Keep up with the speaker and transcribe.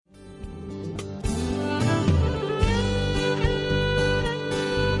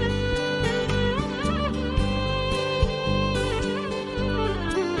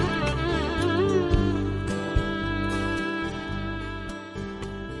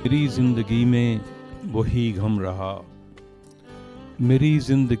मेरी जिंदगी में वही गम रहा, मेरी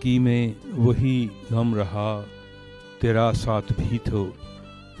जिंदगी में वही गम रहा, तेरा साथ भी तो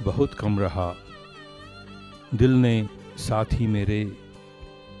बहुत कम रहा। दिल ने साथी मेरे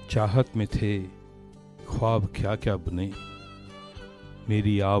चाहत में थे, ख्वाब क्या क्या बुने।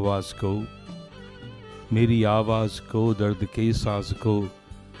 मेरी आवाज़ को दर्द के साज को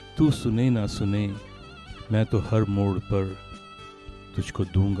तू सुने ना सुने, मैं तो हर मोड़ पर तुझको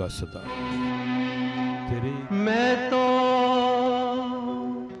दूंगा सदा। तेरे मैं तो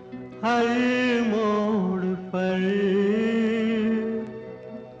हर मोड़ पर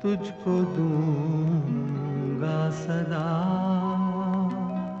तुझको दूंगा सदा।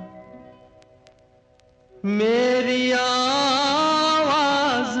 मेरी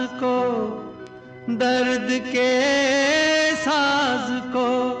आवाज़ को दर्द के साज को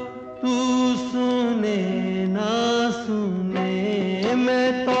तू सुने ना सुने, मैं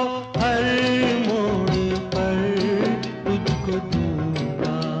तो हर मोड़ पर तुझको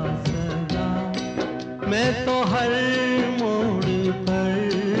दूंगा सदा। मैं तो हर मोड़ पर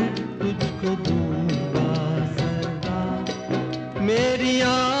तुझको दूंगा सदा। मेरी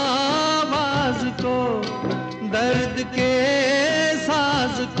आवाज़ को दर्द के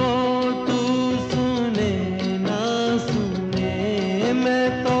साज को तू सुने ना सुने, मैं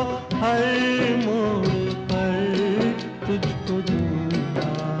तो हर मोड़ पर तुझको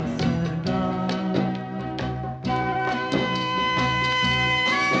दूंगा सदा।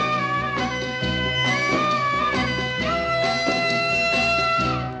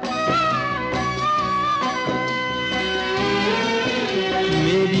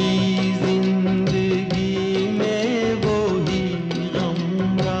 मेरी जिंदगी में वो ही गम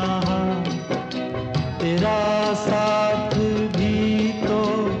रहा, तेरा साथ भी तो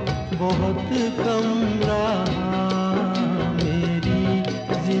बहुत कम रहा। मेरी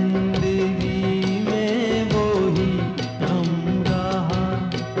जिंदगी में वो ही गम रहा,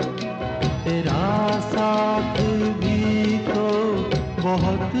 तेरा साथ भी तो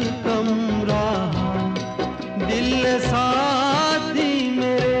बहुत कम रहा। दिल साथी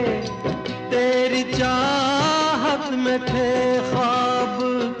मेरे तेरी चाहत में थे, ख्वाब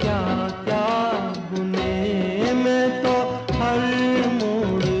क्या क्या बुने। मैं तो हर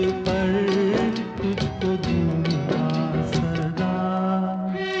मोड़ पर तुझको दूंगा सदा।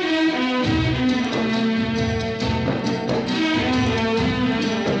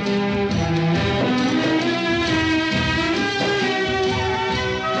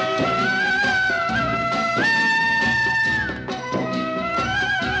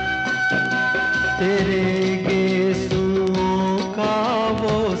 तेरे गेसुओं का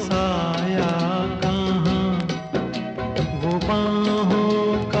वो साया कहाँ, वो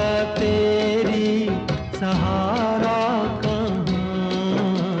बाहों का तेरी सहारा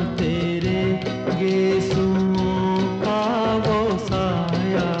कहाँ। तेरे गेसुओं का वो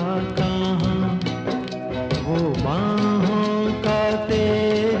साया कहाँ, वो बाहों का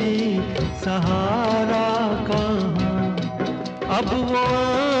तेरी सहारा कहाँ। अब वो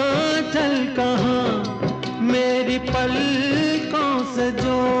आंचल कहाँ, मेरी पलकों से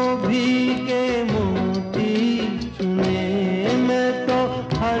जो भीगे मोती चुने। मैं तो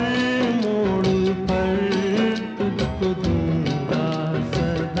हर मोड़ पर तुझको दूंगा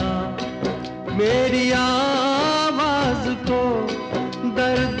सदा। मेरी आवाज़ को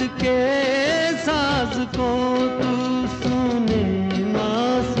दर्द के साज को तू सुने ना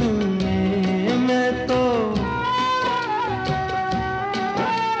सुने, मैं तो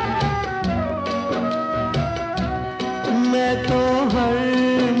हर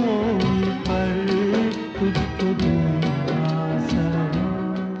मोड़ पर तुझको दूंगा सदा।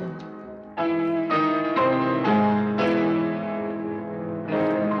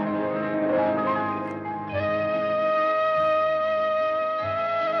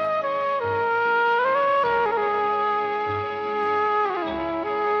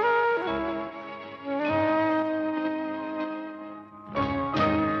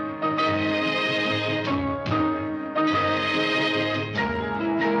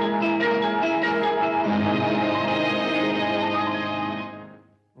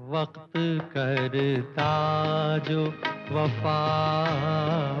 वक्त करता जो वफा,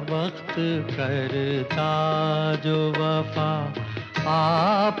 वक्त करता जो वफा,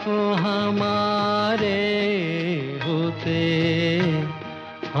 आप हमारे होते,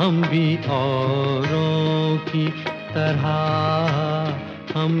 हम भी औरों की तरह,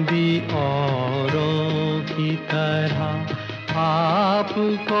 हम भी औरों की तरह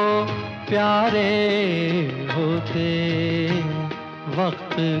आपको प्यारे होते।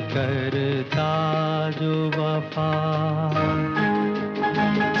 वक्त करता जो वफा।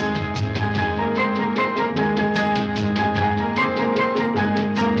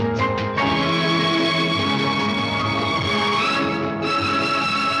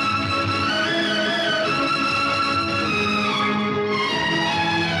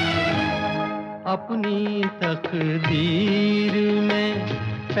 अपनी तकदीर में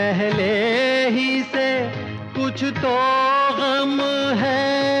पहले ही से कुछ तो गम है,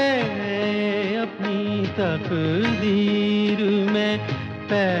 अपनी तकदीर में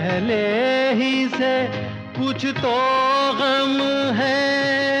पहले ही से कुछ तो गम है,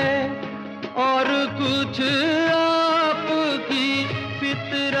 और कुछ आपकी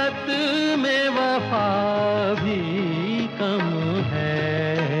फितरत में वफा भी कम है,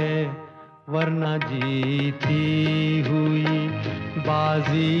 वरना जीती हुई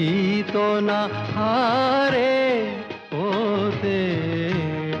बाजी तो ना हारे होते,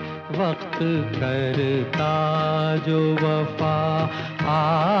 वक्त करता जो वफा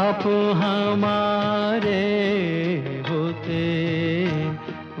आप हमारे होते,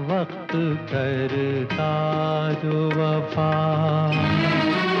 वक्त करता जो वफा।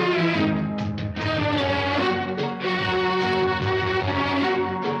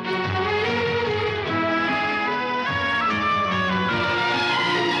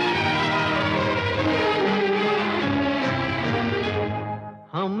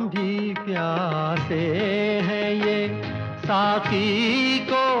 हम भी प्यासे हैं ये साकी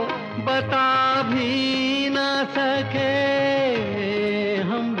को बता भी न सके,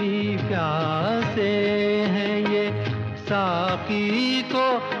 हम भी प्यासे हैं ये साकी को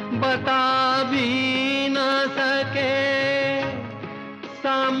बता भी न सके,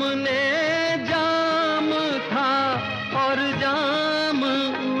 सामने जाम था और जाम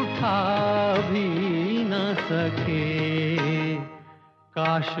उठा भी न सके,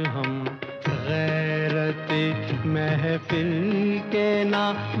 काश हम गैरत महफिल के ना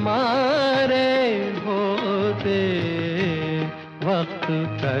मारे होते, वक्त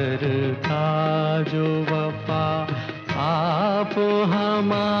करता जो वफा आप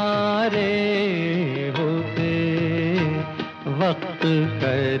हमारे होते, वक्त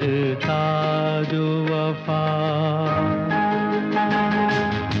करता जो वफा।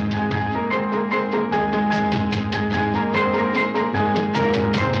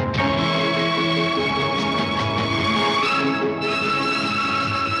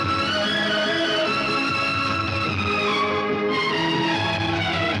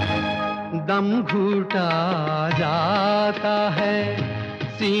 दम घुटा जाता है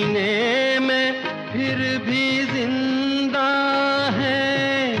सीने में फिर भी जिंदा है,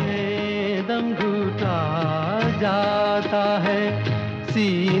 दम घुटा जाता है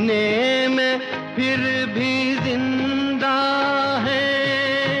सीने में फिर भी जिंदा है,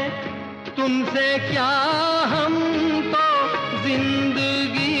 तुमसे क्या हम तो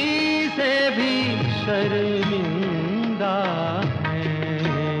जिंदगी से भी शर्मिंदा,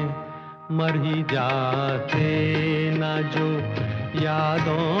 मर ही जाते न जो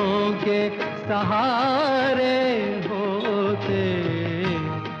यादों के सहारे होते,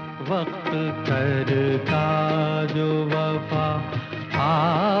 वक्त करता जो वफा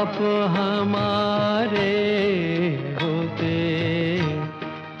आप हमारे होते,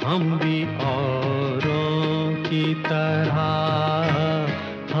 हम भी औरों की तरह,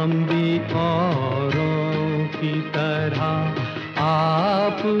 हम भी औरों की तरह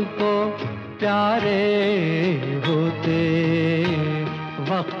आपको प्यारे होते,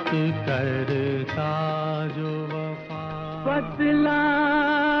 वक्त करता जो वफा। बदला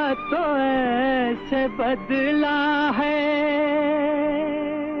तो ऐसे बदला है,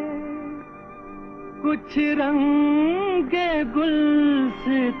 कुछ रंग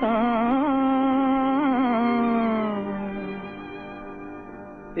गुलसितां,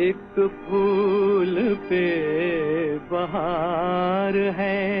 एक फूल पे बहार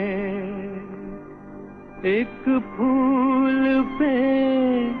है, एक फूल पे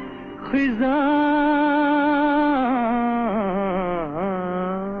खिज़ां,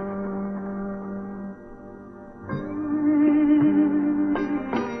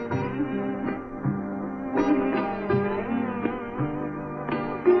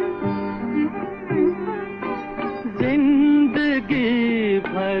 जिंदगी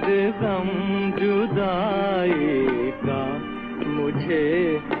भर गम जुदाई का मुझे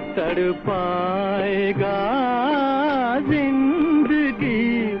तड़पाएगा, जिंदगी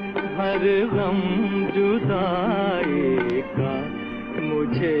भर गम जुदाई का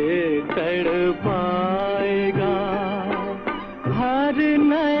मुझे तड़पाएगा, हर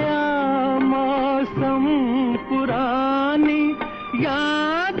नया मौसम पुरानी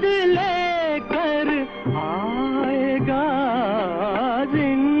याद लेकर आएगा,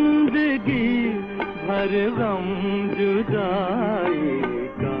 जिंदगी भर गम जुदाई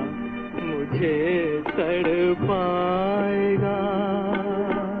का मुझे तड़पाएगा।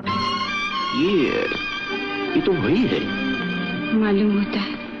 ये तो वही है। मालूम होता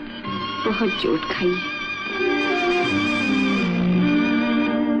है बहुत चोट खाई है।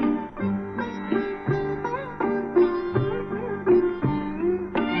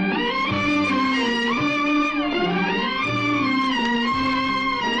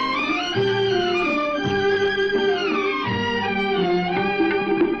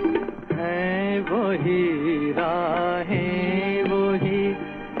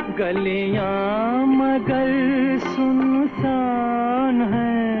 गलियां मगर सुनसान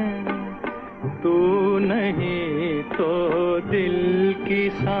है, तू नहीं तो दिल की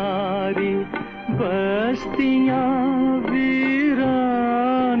सारी बस्तियां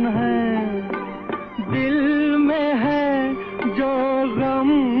वीरान है। दिल में है जो गम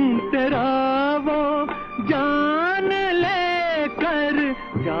तेरा वो जान लेकर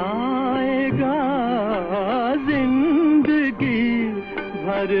जाएगा, जिंदगी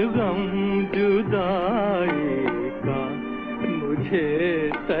भर गम जुदाई का मुझे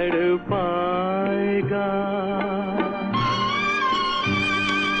तड़पाएगा।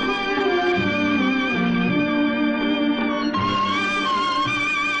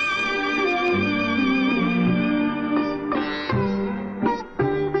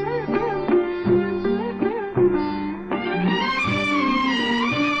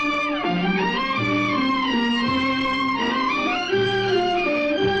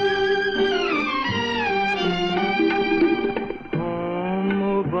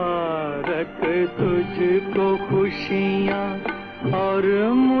 तुझको खुशियाँ और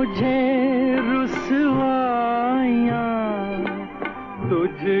मुझे रुसवाइयाँ,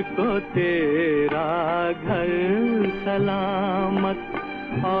 तुझको तेरा घर सलामत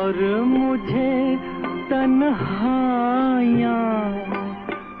और मुझे तन्हाइयाँ।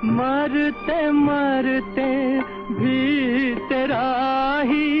 मरते मरते भी तेरा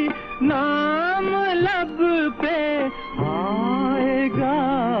ही नाम लब पे आएगा,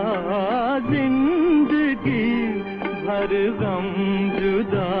 जिंदगी भर गम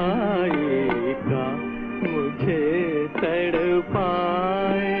जुदाई का मुझे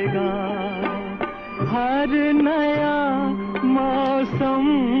तड़पाएगा। हर नया मौसम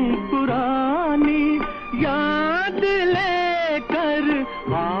पुरानी याद लेकर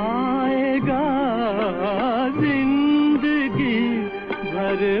आएगा, जिंदगी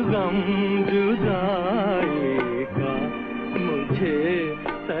भर गम जुदाई का मुझे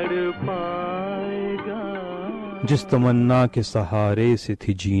तड़पाएगा। जिस तमन्ना के सहारे से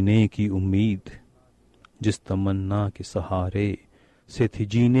थी जीने की उम्मीद, जिस तमन्ना के सहारे से थी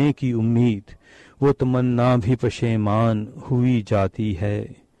जीने की उम्मीद, वो तमन्ना भी पशेमान हुई जाती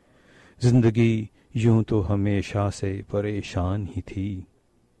है। जिंदगी यूं तो हमेशा से परेशान ही थी,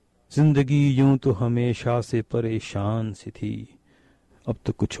 जिंदगी यूं तो हमेशा से परेशान सी थी, अब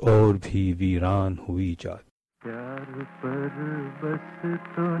तो कुछ और भी वीरान हुई जाती। प्यार पर बस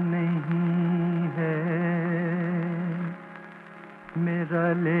तो नहीं है मेरा,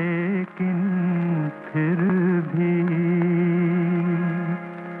 लेकिन फिर भी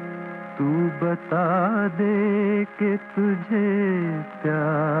तू बता दे कि तुझे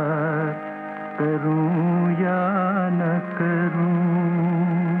प्यार करूं या न करूं।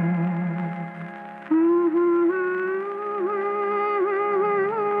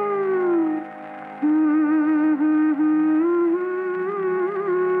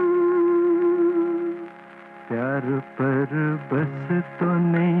 प्यार पर बस तो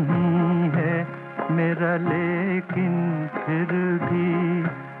नहीं है मेरा, लेकिन फिर भी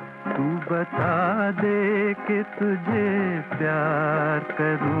तू बता दे कि तुझे प्यार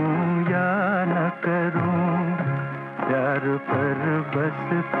करूं या न करूं। प्यार पर बस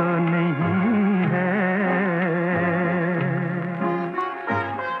तो नहीं है।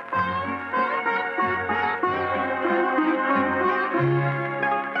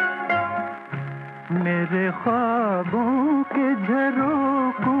 मेरे ख्वाबों के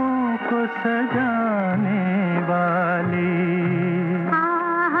झरोखों को सजाने वाली,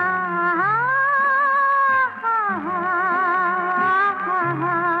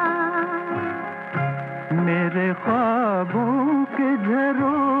 मेरे ख्वाबों के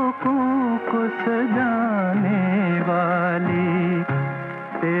झरोखों को सजाने वाली,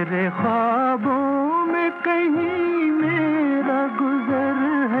 तेरे ख्वाबों में कहीं मेरा गुजर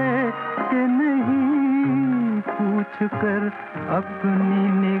है कि नहीं, पूछ कर अपनी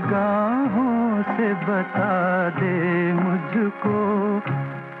निगाहों से बता दे मुझको,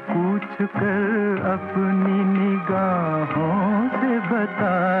 पूछ कर अपनी निगाहों से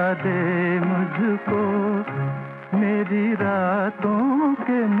बता दे मुझको। मेरी रातों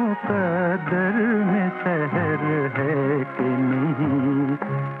के मुकद्दर में सहर है कि नहीं,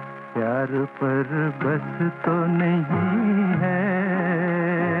 प्यार पर बस तो नहीं है।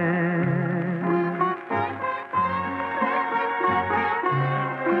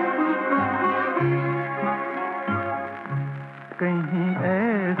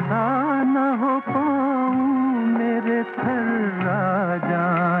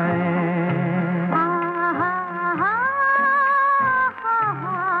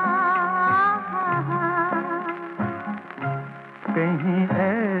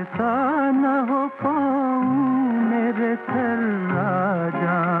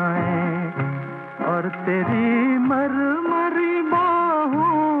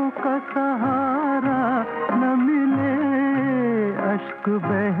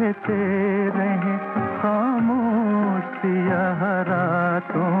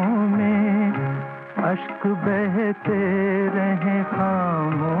 बातों में अश्क बहते रहे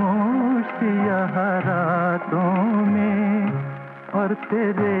खामोश सियाह रातों में, और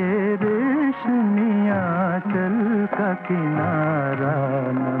तेरे रेशमिया चल का किनारा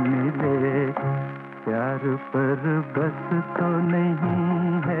न मिले। प्यार पर बस तो नहीं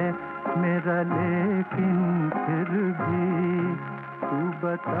है मेरा, लेकिन फिर भी तू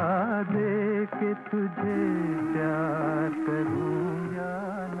बता दे कि तुझे प्यार करूं या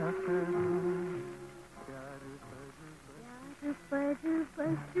न करूं। प्यार पर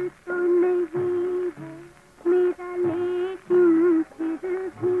बस तो नहीं है मेरा, लेकिन फिर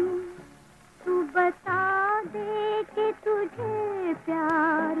भी तू बता दे कि तुझे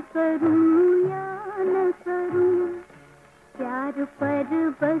प्यार करूं या न करूं। प्यार पर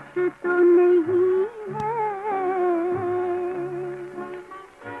बस तो नहीं है।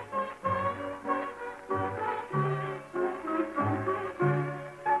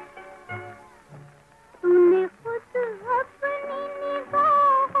 तूने खुद अपनी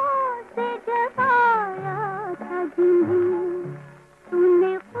निगाहों से जगाया था जिन्हें,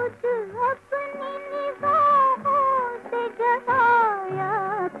 तूने खुद अपनी निगाहों से जगाया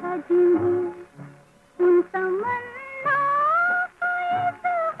था जिन्हें, उन तमन्ना का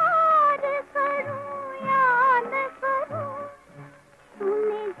इज़हार करूं या न करूं।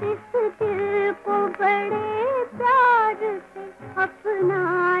 तूने जिस दिल को बड़े प्यार से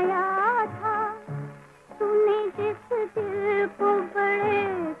अपनाया था, तूने जिस दिल को बड़े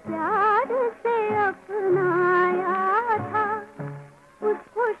प्यार से अपनाया था,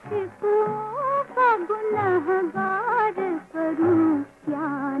 उसको शिकवों का गुनहगार करूं या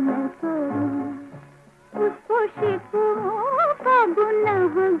न करूं। उसको शिकवों का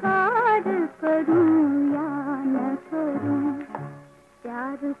गुनहगार करूं या न करूं।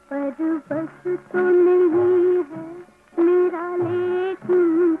 प्यार पर बस तो नहीं है मेरा,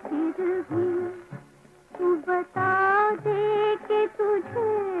 लेकिन फिर भी तू बता दे कि तुझे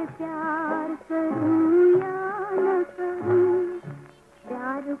प्यार करूं या न करूं।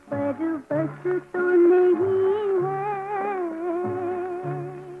 प्यार पर बस तो नहीं है।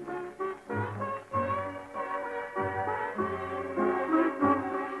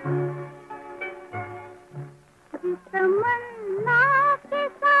 तमन्ना के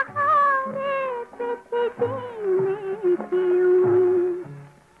सहारे पे थी जीने की उम्मीद,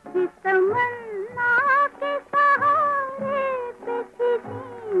 जिस तमन्ना के सहारे पे थी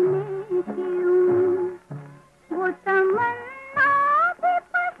जीने की उम्मीद, वो तमन्ना भी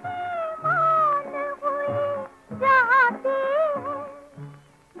पसीमान हुई जाती है।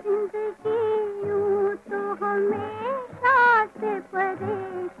 जिंदगी यूं तो हमेशा से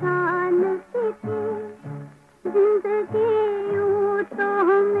परेशान सी थी, जिंदगी यूं तो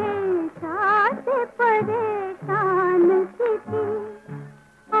हमेशा से परेशान सी थी।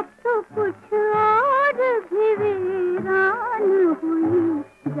 अब तो कुछ और भी वीरान हुई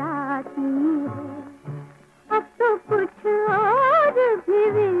जाती है, अब तो कुछ और भी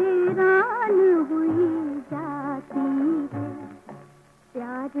वीरान हुई जाती है।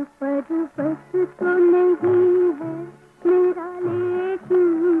 प्यार पर बस तो नहीं है मेरा,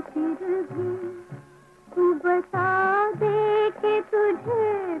 लेकिन फिर भी तू बता दे कि तुझे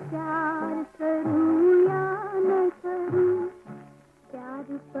प्यार करूं या न करूं। प्यार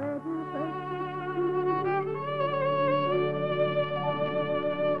पर बस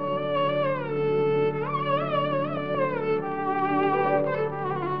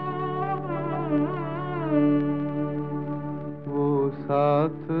वो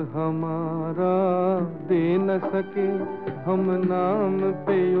साथ हमारा दे न सके, हम नाम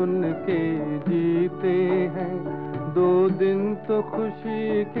पे उनके जीते हैं। 2 दिन तो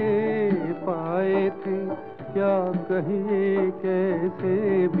खुशी के पाए थे, क्या कहिए कैसे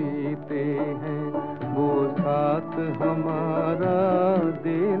बीते हैं। वो साथ हमारा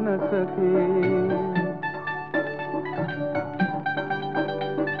दे न सके।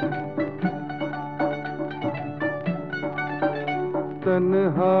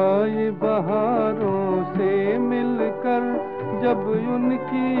 तन्हाई बहारों से मिलकर जब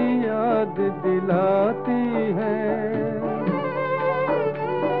उनकी याद दिलाती है,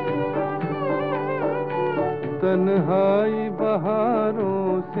 तन्हाई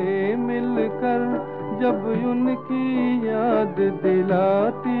बहारों से मिलकर जब उनकी याद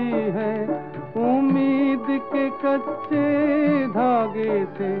दिलाती है। उम्मीद के कच्चे धागे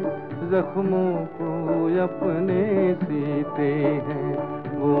से जख्मों को अपने सीते हैं।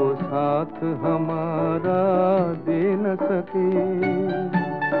 वो साथ हमारा दे न सके।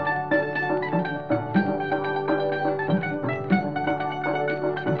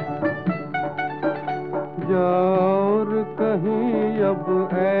 और कहीं अब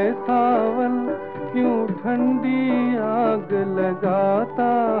ऐ सावन क्यों ठंडी आग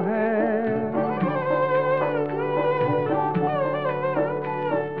लगाता है।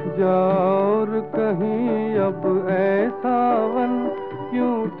 और कहीं अब ऐ सावन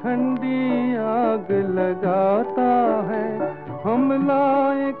क्यों ठंडी आग लगाता है। हम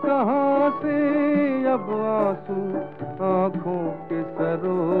लाए कहाँ से अब आंसू, आँखों के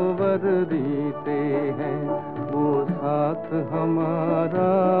सरोवर रीते हैं, वो साथ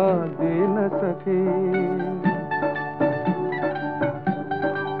हमारा दे न सके।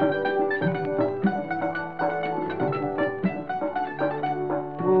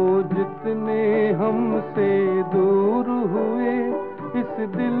 जितने हमसे दूर हुए, इस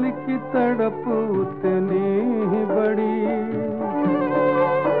दिल की तड़प उतनी ही बड़ी।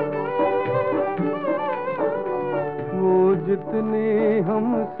 वो जितने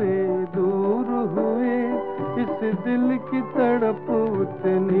हमसे दूर हुए, इस दिल की तड़प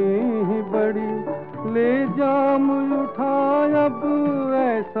उतनी ही बड़ी। ले जाम उठाया अब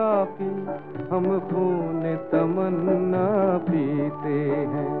ऐसा कि हम खून तमन्ना पीते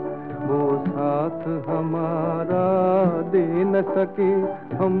हैं, वो साथ हमारा दे न सके।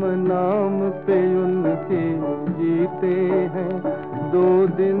 हम नाम पे उनके जीते हैं, 2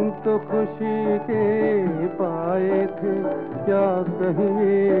 दिन तो खुशी के पाए थे, क्या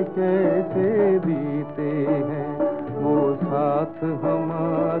कहिए कैसे बीते हैं, वो साथ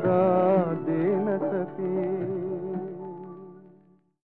हमारा दे न सके।